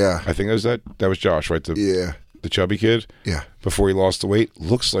Josh. Yeah. I think that was Josh, right? The chubby kid. Yeah. Before he lost the weight.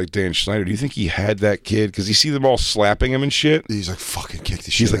 Looks like Dan Schneider. Do you think he had that kid? Because you see them all slapping him and shit. He's like, fucking kick the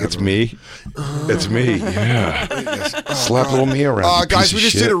shit. He's like, it's me. It's me. Yeah. Slap little me around. Guys, we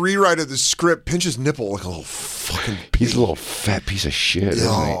just did a rewrite of the script. Pinch his nipple like a little fucking pig. He's a little fat piece of shit.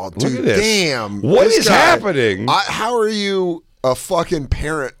 Oh, isn't he? dude, Look at this. damn. What This is guy- happening? How are you a fucking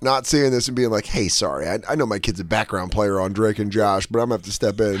parent not seeing this and being like, hey, sorry, I know my kid's a background player on Drake and Josh, but I'm going to have to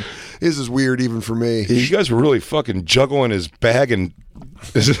step in. This is weird even for me. You guys were really fucking juggling his bag and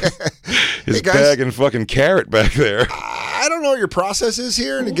his bag and fucking carrot back there. I don't know what your process is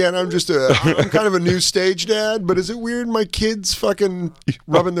here. And again, I'm kind of a new stage dad, but is it weird my kids fucking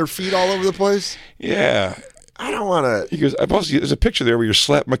rubbing their feet all over the place? Yeah. I don't want to. He goes, there's a picture there where you're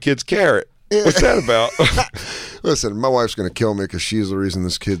slapping my kid's carrot. What's that about? Listen, my wife's going to kill me because she's the reason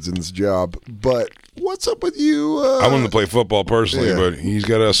this kid's in this job. But what's up with you? I want him to play football personally, but he's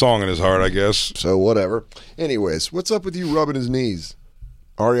got a song in his heart, I guess. So whatever. Anyways, what's up with you rubbing his knees?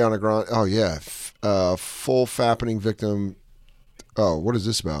 Ariana Grande. Oh, yeah. Full fappening victim. Oh, what is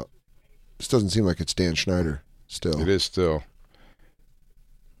this about? This doesn't seem like it's Dan Schneider still. It is still.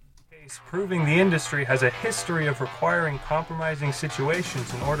 Proving the industry has a history of requiring compromising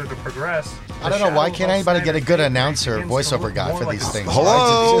situations in order to progress. I don't know, why can't anybody get a good announcer, voiceover guy for these things?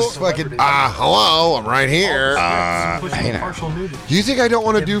 Hello? Just fucking, hello, I'm right here. Do you think I don't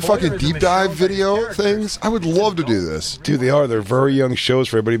want to do fucking deep dive video things? I would love to do this. Dude, they're very young shows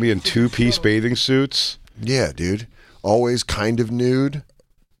for everybody to be in two-piece bathing suits. Yeah, dude. Always kind of nude.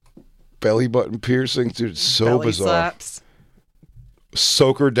 Belly button piercing. Dude, it's so Belly bizarre. slaps.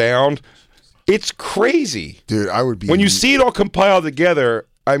 Soak her down. It's crazy. Dude, I would be... When you see it all compiled together,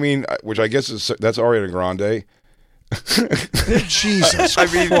 I mean, which I guess that's Ariana Grande. Jesus I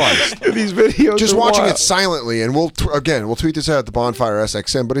mean, Christ. These videos just are watching wild. it silently, and we'll tweet this out at the Bonfire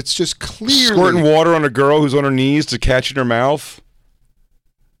SXM, but it's just clearly... Squirting water on a girl who's on her knees to catch in her mouth.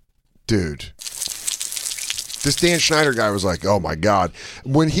 Dude. This Dan Schneider guy was like, oh my God.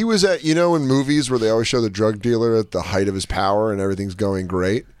 When he was at, in movies where they always show the drug dealer at the height of his power and everything's going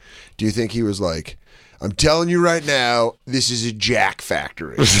great, do you think he was like, I'm telling you right now, this is a jack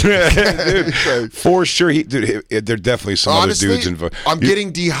factory? Dude, for sure. There are definitely some honestly, other dudes involved. I'm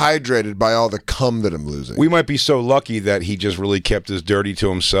getting dehydrated by all the cum that I'm losing. We might be so lucky that he just really kept his dirty to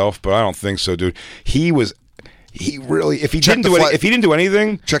himself, but I don't think so, dude. If he didn't do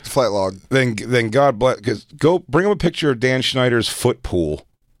anything, check the flight log. Then God bless. Because go bring him a picture of Dan Schneider's foot pool.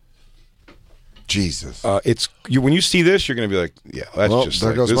 Jesus, when you see this, you're going to be like, yeah, that's just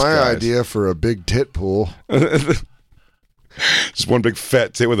there like, goes this my guy's. idea for a big tit pool. Just one big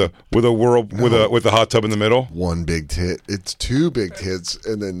fat tit with a hot tub in the middle. One big tit. It's two big tits,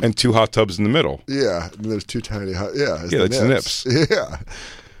 and two hot tubs in the middle. Yeah, and there's two tiny hot. Yeah, that's the nips. Yeah.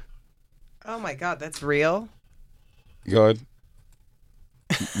 Oh my God, that's real. Go ahead.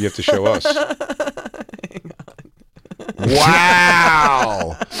 You have to show us.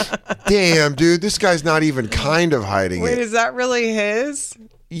 Wow. Damn, dude, this guy's not even kind of hiding Wait, it. is that really his?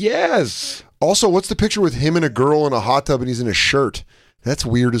 Yes. Also, what's the picture with him and a girl in a hot tub and he's in a shirt? That's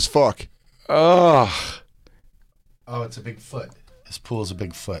weird as fuck. Oh, it's a big foot. This pool's a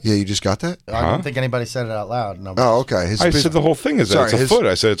big foot. Yeah, you just got that? I don't think anybody said it out loud. No. Oh, okay. I said the whole thing is that it's a foot.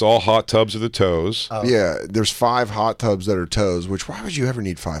 I said it's all hot tubs of the toes. Oh. Yeah, there's 5 hot tubs that are toes, which why would you ever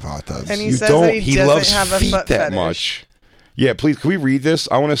need 5 hot tubs? And he says that he doesn't loves have a feet foot that fetish. much. Yeah, please, can we read this?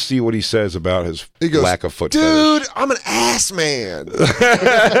 I want to see what he says about his lack of foot Dude, fetish. I'm an ass man.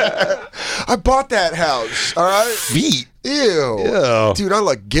 I bought that house, all right? Feet. Ew. Ew. Dude, I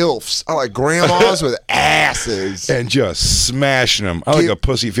like gilfs. I like grandmas with asses. And just smashing them. I like a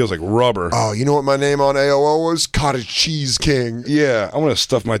pussy that feels like rubber. Oh, you know what my name on AOL was? Cottage Cheese King. Yeah, I want to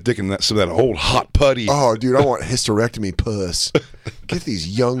stuff my dick in some of that old hot putty. Oh, dude, I want hysterectomy puss. Get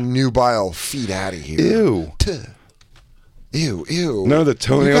these young nubile feet out of here. Ew. Ew, ew. None of the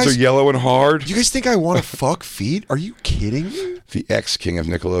toenails are yellow and hard. You guys think I want to fuck feet? Are you kidding me? The ex-king of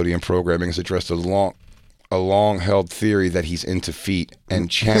Nickelodeon programming has addressed a long-held theory that he's into feet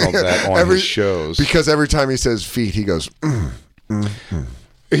and channeled that on his shows. Because every time he says feet, he goes,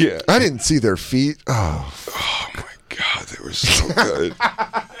 Yeah. I didn't see their feet. Oh my God, they were so good.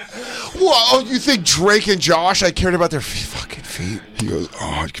 What? Oh, you think Drake and Josh, I cared about their fucking feet? He goes,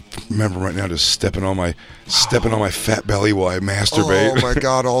 I can remember right now just stepping on my fat belly while I masturbate. Oh my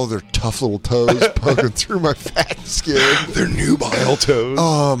God, all of their tough little toes poking through my fat skin. Their nubile toes.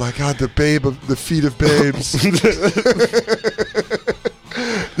 Oh my God, the feet of babes.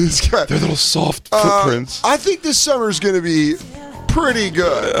 These guys, their little soft footprints. I think this summer's going to be pretty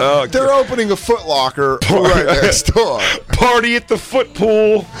good. They're opening a Foot Locker right next door. Party at the foot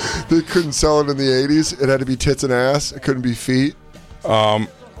pool. They couldn't sell it in the 80s. It had to be tits and ass. It couldn't be feet.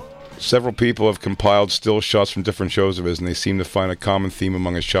 Several people have compiled still shots from different shows of his, and they seem to find a common theme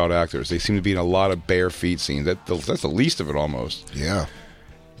among his child actors. They seem to be in a lot of bare feet scenes. That's the least of it, almost. Yeah.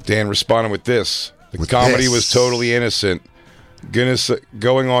 Dan responded with this. The comedy was totally innocent.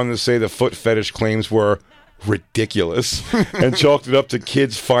 Going on to say the foot fetish claims were ridiculous and chalked it up to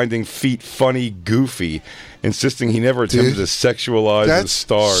kids finding feet funny, goofy, insisting he never attempted to sexualize the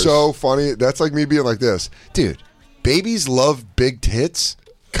stars. That's so funny. That's like me being like this. Dude, babies love big tits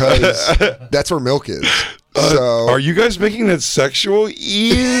because that's where milk is. So, are you guys making that sexual?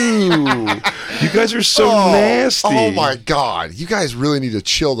 Ew. You guys are so nasty. Oh my God. You guys really need to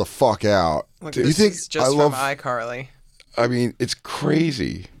chill the fuck out. Look, you this think is just from iCarly. I mean, it's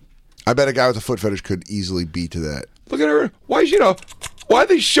crazy. I bet a guy with a foot fetish could easily beat to that. Look at her. Why are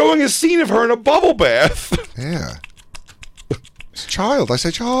they showing a scene of her in a bubble bath? Yeah. It's child. I say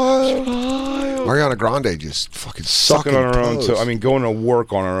child. Ariana Grande just fucking sucking on her own toes. I mean, going to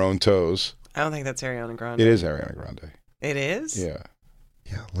work on her own toes. I don't think that's Ariana Grande. It is Ariana Grande. It is? Yeah.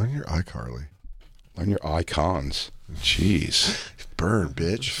 Yeah, learn your iCarly. Learn your icons. Jeez. Burn,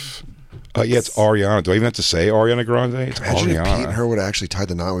 bitch. Yeah, it's Ariana. Do I even have to say Ariana Grande? It's Imagine Ariana. if Pete and her would have actually tied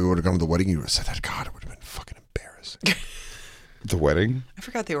the knot. We would have gone to the wedding. You would have said that. God, it would have been fucking embarrassing. The wedding? I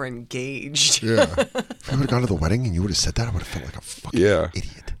forgot they were engaged. Yeah. If we would have gone to the wedding and you would have said that, I would have felt like a fucking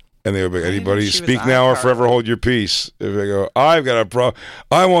idiot. And they would be, anybody speak now or forever hold your peace. If they go, I've got a problem.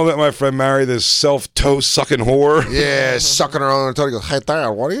 I won't let my friend marry this self-toe sucking whore. Yeah, sucking her on toe. He goes, hey, Dad,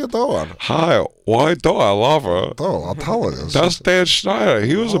 what are you doing? Hi, why do I love her? Oh, I'll tell her this. That's Dan Schneider.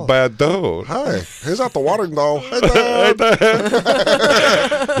 He was a bad dude. Hey, he's at the wedding, though. Hey, Dad.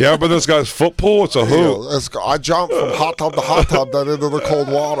 Yeah, but this guy's foot pool, it's a hoot. I jumped from hot tub to hot tub, then into the cold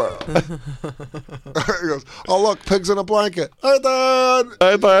water. He goes, oh, look, pigs in a blanket. Hey, Dad.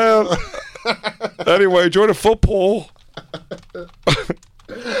 Hey, Dad. Anyway, join a foot pool.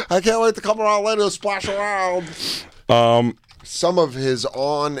 I can't wait to come around later and splash around. Some of his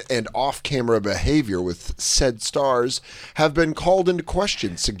on and off camera behavior with said stars have been called into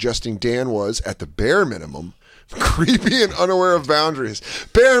question, suggesting Dan was, at the bare minimum, creepy and unaware of boundaries.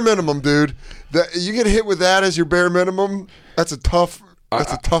 Bare minimum, dude. That you get hit with that as your bare minimum. That's a tough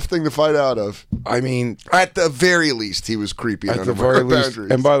thing to fight out of. I mean, at the very least, he was creepy and unaware of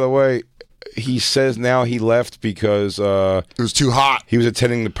boundaries. And by the way, he says now he left because it was too hot. He was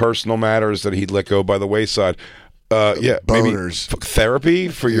attending the personal matters that he'd let go by the wayside. Yeah, boners. Maybe therapy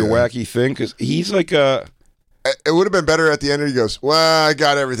for your wacky thing, because he's like a. It would have been better at the end. He goes, "Well, I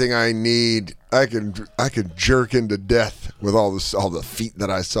got everything I need. I could jerk into death with all the feet that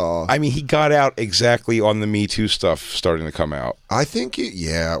I saw." I mean, he got out exactly on the Me Too stuff starting to come out. I think, it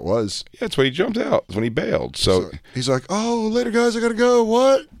was. Yeah, that's when he jumped out. That's when he bailed. So he's like, "Oh, later, guys. I gotta go."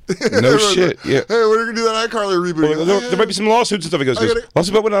 What? No shit. Yeah. Hey, we're gonna do that iCarly reboot. Well, there might be some lawsuits and stuff. He goes,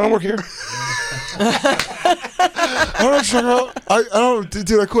 lawsuit about what? I don't work here. I don't,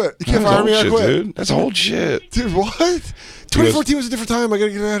 dude. I quit. You can't fire me. I quit, dude. That's old shit, dude. What? 2014 was a different time. I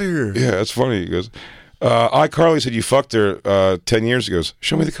gotta get out of here. Yeah, that's funny. He goes, iCarly said you fucked her 10 years ago.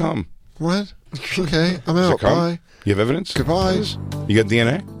 Show me the cum. What? Okay, I'm out. Bye. You have evidence? Goodbye. You got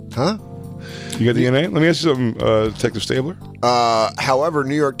DNA? Huh? You got DNA? Let me ask you something, Detective Stabler. However,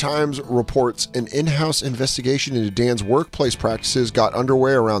 New York Times reports an in-house investigation into Dan's workplace practices got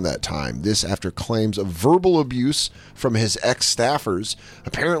underway around that time. This after claims of verbal abuse from his ex-staffers.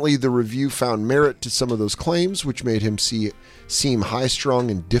 Apparently, the review found merit to some of those claims, which made him seem high-strung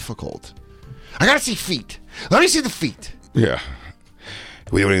and difficult. I gotta see feet. Let me see the feet. Yeah.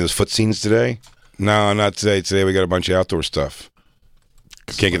 We have any of those foot scenes today? No, not today. Today we got a bunch of outdoor stuff.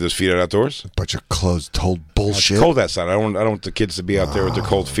 Can't get those feet out outdoors? A bunch of closed-toed bullshit. It's cold outside. I don't want the kids to be out there with their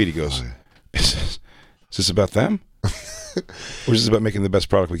cold feet. He goes, is this about them? Or is this about making the best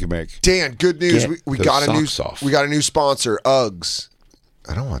product we can make? Dan, good news. We got a new sponsor, Uggs.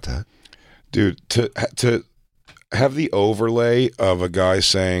 I don't want that. Dude, to have the overlay of a guy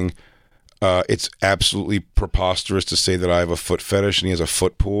saying it's absolutely preposterous to say that I have a foot fetish and he has a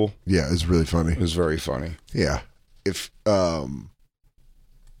foot pool. Yeah, it's really funny. It was very funny. Yeah. If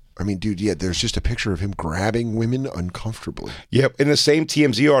I mean, dude, yeah, there's just a picture of him grabbing women uncomfortably. Yep. In the same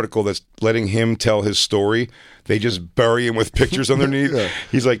TMZ article that's letting him tell his story, they just bury him with pictures underneath. Yeah.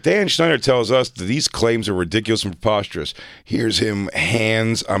 He's like, Dan Schneider tells us that these claims are ridiculous and preposterous. Here's him,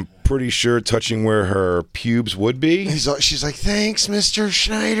 hands, I'm pretty sure, touching where her pubes would be. She's like, thanks, Mr.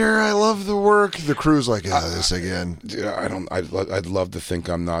 Schneider. I love the work. The crew's like, this again. Dude, I'd love to think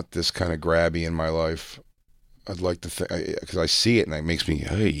I'm not this kind of grabby in my life. I'd like to think, because I see it and it makes me,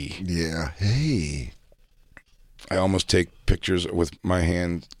 hey. Yeah, hey. I almost take pictures with my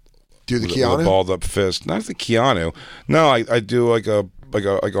hand. Do the with Keanu? a balled up fist. Not the Keanu. No, I do like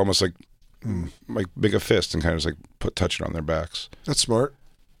almost like make a fist and kind of just like touch it on their backs. That's smart.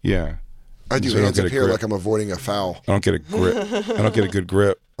 Yeah. I do hands up here like I'm avoiding a foul. I don't get a grip. I don't get a good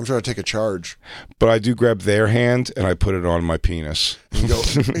grip. I'm trying to take a charge. But I do grab their hand and I put it on my penis. You go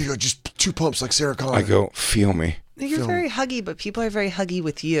just 2 pumps like Sarah Connor. I go, feel me. You're very huggy, but people are very huggy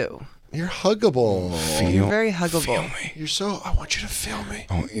with you. You're huggable. You're very huggable. Feel me. You're so, I want you to feel me.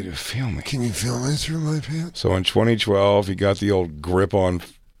 I want you to feel me. Can you feel me through my pants? So in 2012, he got the old grip on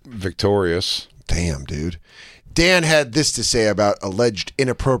Victorious. Damn, dude. Dan had this to say about alleged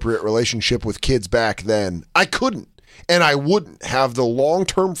inappropriate relationship with kids back then. I couldn't, and I wouldn't have the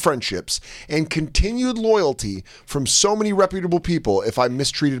long-term friendships and continued loyalty from so many reputable people if I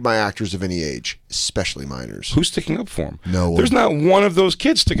mistreated my actors of any age, especially minors. Who's sticking up for him? No one. There's not one of those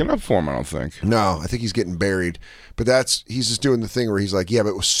kids sticking up for him, I don't think. No, I think he's getting buried. But he's just doing the thing where he's like, yeah,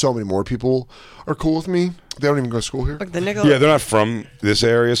 but so many more people are cool with me. They don't even go to school here. Like the Yeah, they're not from this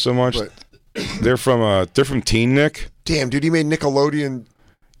area so much. But they're from Teen Nick. Damn, dude, he made Nickelodeon.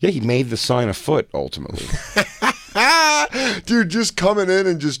 Yeah, he made the sign of foot ultimately. Dude, just coming in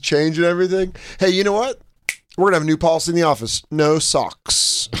and just changing everything. Hey, you know what? We're going to have a new policy in the office. No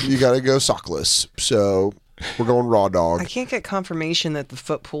socks. You got to go sockless. So we're going raw dog. I can't get confirmation that the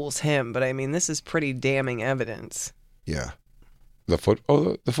foot pool's him, but I mean, this is pretty damning evidence. Yeah. The foot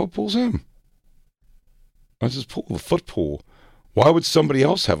pool's him. That's his pool, the foot pool. Why would somebody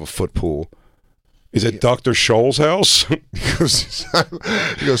else have a foot pool? Is it Dr. Scholl's house? He goes,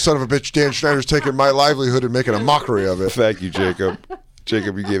 son of a bitch, Dan Schneider's taking my livelihood and making a mockery of it. Thank you, Jacob.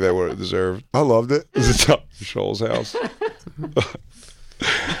 Jacob, you gave that what it deserved. I loved it. Is it Dr. Scholl's house?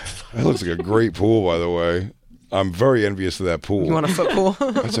 That looks like a great pool, by the way. I'm very envious of that pool. You want a foot pool?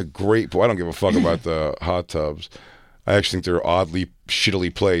 That's a great pool. I don't give a fuck about the hot tubs. I actually think they're oddly,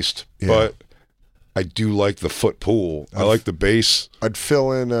 shittily placed. Yeah. But I do like the foot pool. I like the base. I'd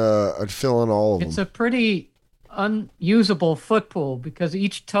fill in all of them. It's a pretty unusable foot pool because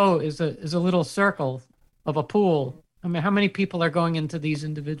each toe is a little circle of a pool. I mean, how many people are going into these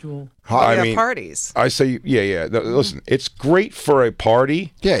individual parties? I say, yeah. No, listen, it's great for a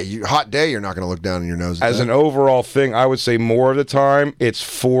party. Yeah, hot day, you're not going to look down in your nose. As an overall thing, I would say more of the time, it's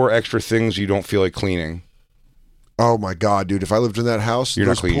 4 extra things you don't feel like cleaning. Oh my God, dude! If I lived in that house, you're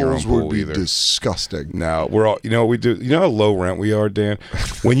those not cleaning your own pools pool would be either. Disgusting. No, we're all. You know what we do? You know how low rent we are, Dan.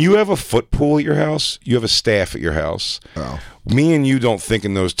 When you have a foot pool at your house, you have a staff at your house. Oh. Me and you don't think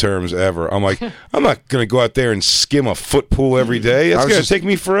in those terms ever. I'm like, I'm not going to go out there and skim a foot pool every day. It's going to take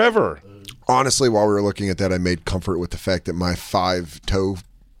me forever. Honestly, while we were looking at that, I made comfort with the fact that my 5-toe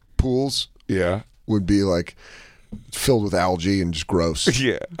pools, would be like filled with algae and just gross.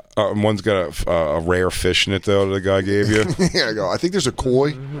 Yeah. One's got a rare fish in it, though, that the guy gave you. Yeah, I go, I think there's a koi.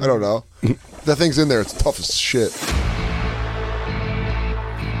 I don't know. That thing's in there. It's tough as shit.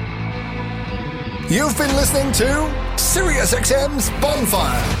 You've been listening to SiriusXM's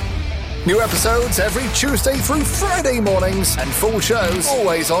Bonfire. New episodes every Tuesday through Friday mornings and full shows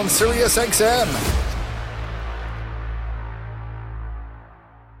always on SiriusXM.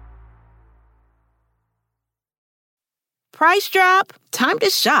 Price drop? Time to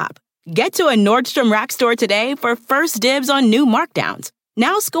shop. Get to a Nordstrom Rack store today for first dibs on new markdowns.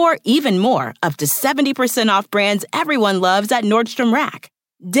 Now score even more, up to 70% off brands everyone loves at Nordstrom Rack.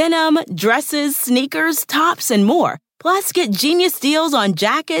 Denim, dresses, sneakers, tops, and more. Plus, get genius deals on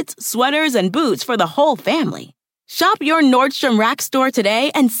jackets, sweaters, and boots for the whole family. Shop your Nordstrom Rack store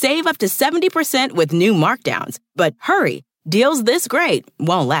today and save up to 70% with new markdowns. But hurry, deals this great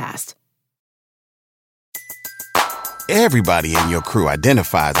won't last. Everybody in your crew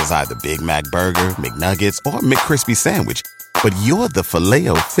identifies as either Big Mac Burger, McNuggets, or McCrispy Sandwich. But you're the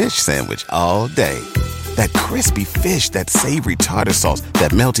Filet-O-Fish Sandwich all day. That crispy fish, that savory tartar sauce,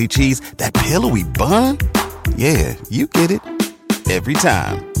 that melty cheese, that pillowy bun. Yeah, you get it. Every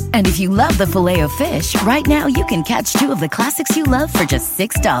time. And if you love the Filet-O-Fish, right now you can catch 2 of the classics you love for just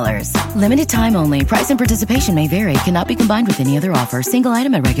 $6. Limited time only. Price and participation may vary. Cannot be combined with any other offer. Single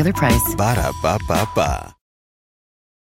item at regular price. Ba-da-ba-ba-ba.